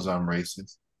 She knows I'm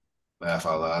racist. Laugh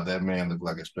out loud. That man looked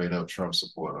like a straight up Trump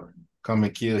supporter. Come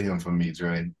and kill him for me,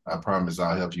 Dre. I promise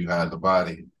I'll help you hide the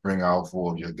body. Bring all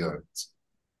 4 of your guns.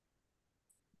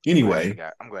 Anyway.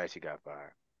 I'm glad she got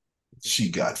fired.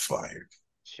 She got fired.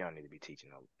 She don't need to be teaching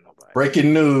nobody.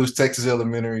 Breaking news, Texas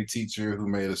elementary teacher who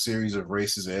made a series of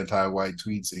racist anti-white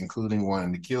tweets, including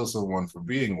wanting to kill someone for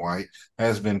being white,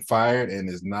 has been fired and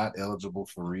is not eligible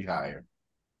for rehire.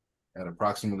 At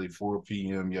approximately 4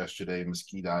 p.m. yesterday,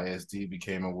 Mesquite ISD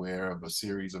became aware of a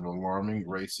series of alarming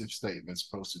racist statements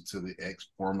posted to the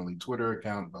X, formerly Twitter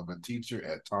account of a teacher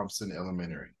at Thompson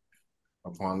Elementary.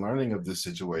 Upon learning of this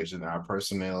situation, our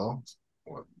personnel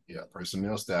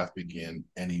staff began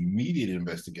an immediate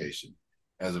investigation.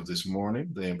 As of this morning,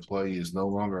 the employee is no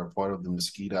longer a part of the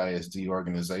Mesquite ISD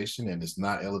organization and is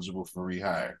not eligible for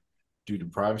rehire. Due to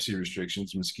privacy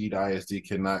restrictions, Mesquite ISD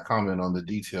cannot comment on the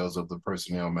details of the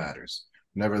personnel matters.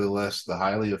 Nevertheless, the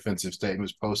highly offensive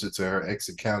statements posted to her X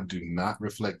account do not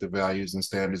reflect the values and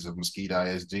standards of Mesquite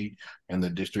ISD, and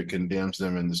the district condemns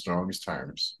them in the strongest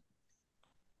terms.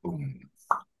 Boom.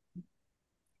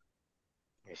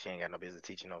 Yeah, she ain't got no business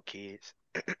teaching no kids.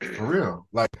 For real.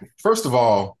 Like, first of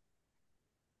all,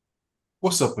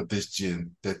 what's up with this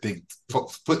Jen that think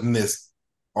putting this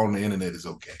on the internet is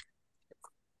okay?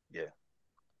 Yeah.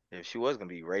 If she was gonna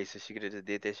be racist, she could have just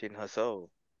did that shit in her soul.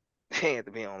 She ain't have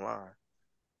to be online.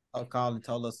 called and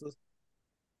told her sister.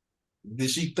 Did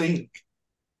she think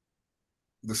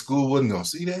the school wasn't gonna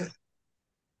see that?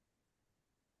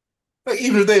 Like,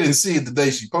 even if they didn't see it the day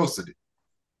she posted it,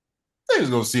 they was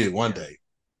gonna see it one day.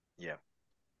 Yeah.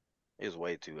 It was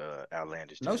way too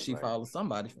outlandish. No, she followed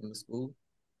somebody from the school.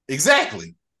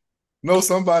 Exactly. No,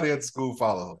 somebody at the school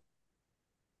follow her.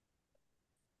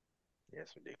 Yeah,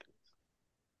 it's ridiculous.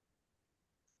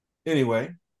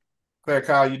 Anyway, Claire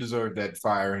Kyle, you deserve that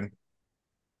firing.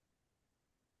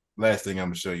 Last thing I'm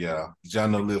gonna show y'all. Did y'all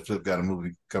know Lil Flip got a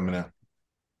movie coming out?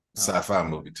 Sci-fi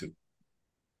movie too.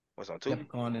 What's on Tubi?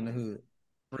 Leprechaun in the Hood.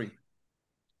 3.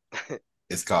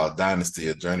 It's called Dynasty: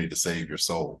 A Journey to Save Your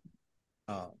Soul.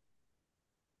 Oh.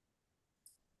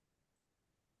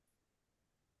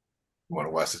 You want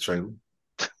to watch the trailer?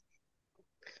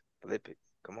 Flip it.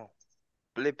 Come on.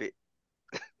 Flip it.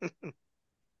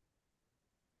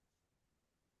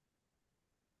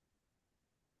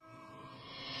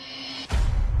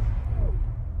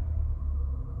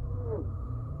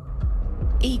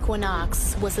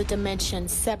 Equinox was a dimension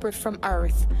separate from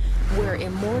Earth, where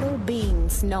immortal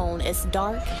beings known as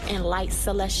dark and light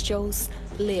celestials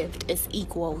lived as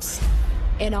equals.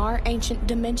 In our ancient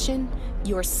dimension,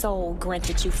 your soul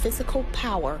granted you physical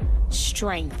power,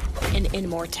 strength, and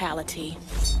immortality.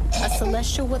 A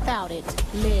celestial without it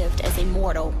lived as a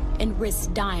mortal and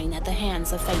risked dying at the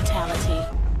hands of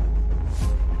fatality.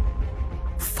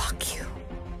 Fuck you.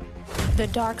 The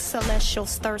dark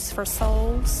celestial's thirst for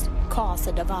souls caused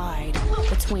a divide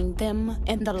between them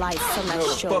and the light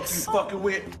celestials. Fuck you fucking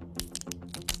with?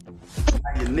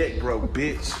 Your neck broke,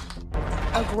 bitch.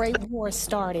 A great war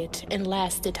started and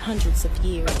lasted hundreds of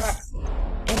years.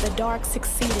 And the dark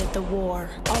succeeded the war,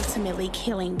 ultimately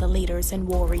killing the leaders and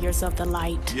warriors of the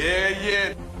light.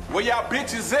 Yeah. Where y'all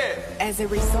bitches at? As a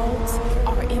result,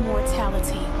 our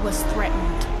immortality was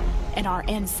threatened, and our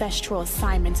ancestral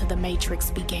assignment to the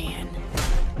Matrix began.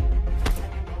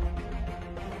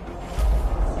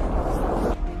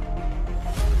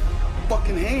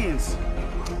 Fucking hands.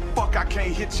 Fuck, I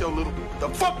can't hit your little... The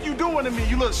fuck you doing to me,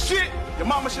 you little shit? Your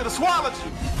mama should have swallowed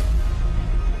you.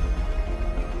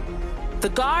 The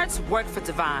guards work for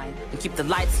Divine and keep the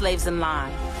light slaves in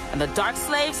line. And the dark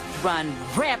slaves run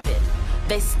rampant.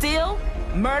 They steal,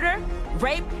 murder,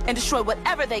 rape, and destroy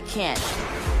whatever they can.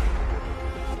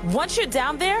 Once you're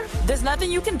down there, there's nothing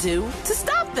you can do to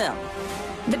stop them.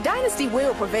 The dynasty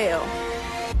will prevail.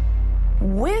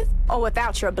 With or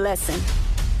without your blessing.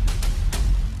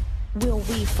 Will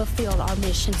we fulfill our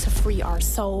mission to free our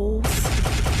souls?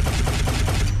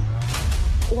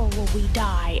 Or will we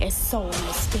die as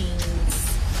soulless beings?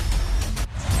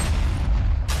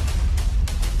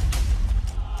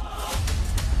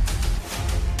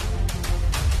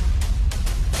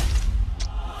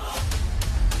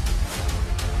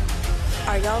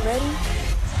 Are y'all ready?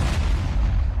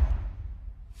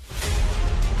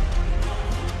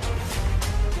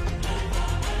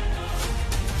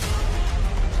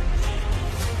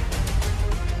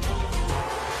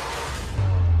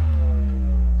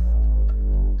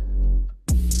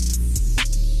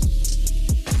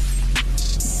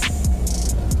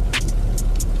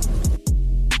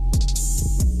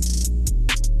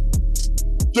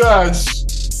 Judge.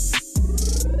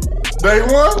 Day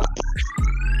one?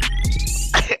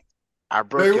 I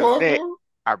broke your neck.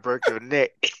 I broke your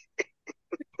neck.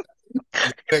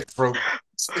 Neck broke.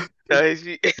 So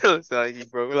she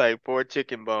broke like 4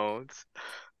 chicken bones.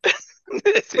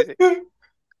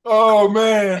 Oh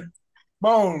man.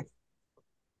 Bone.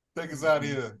 Take us out of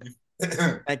here.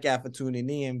 Thank y'all for tuning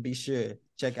in. Be sure to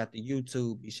check out the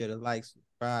YouTube. Be sure to like,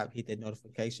 subscribe, hit that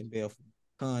notification bell for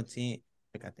content.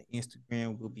 Check out the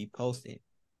Instagram. We'll be posting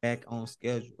back on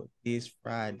schedule this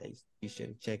Friday. Be sure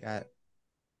to check out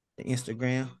the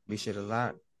Instagram. Be sure to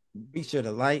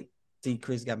like. See,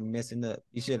 Chris got me messing up.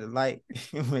 Be sure to like.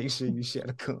 Make sure you share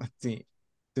the content.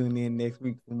 Tune in next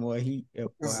week for more heat.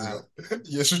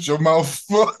 Yes, shut your mouth.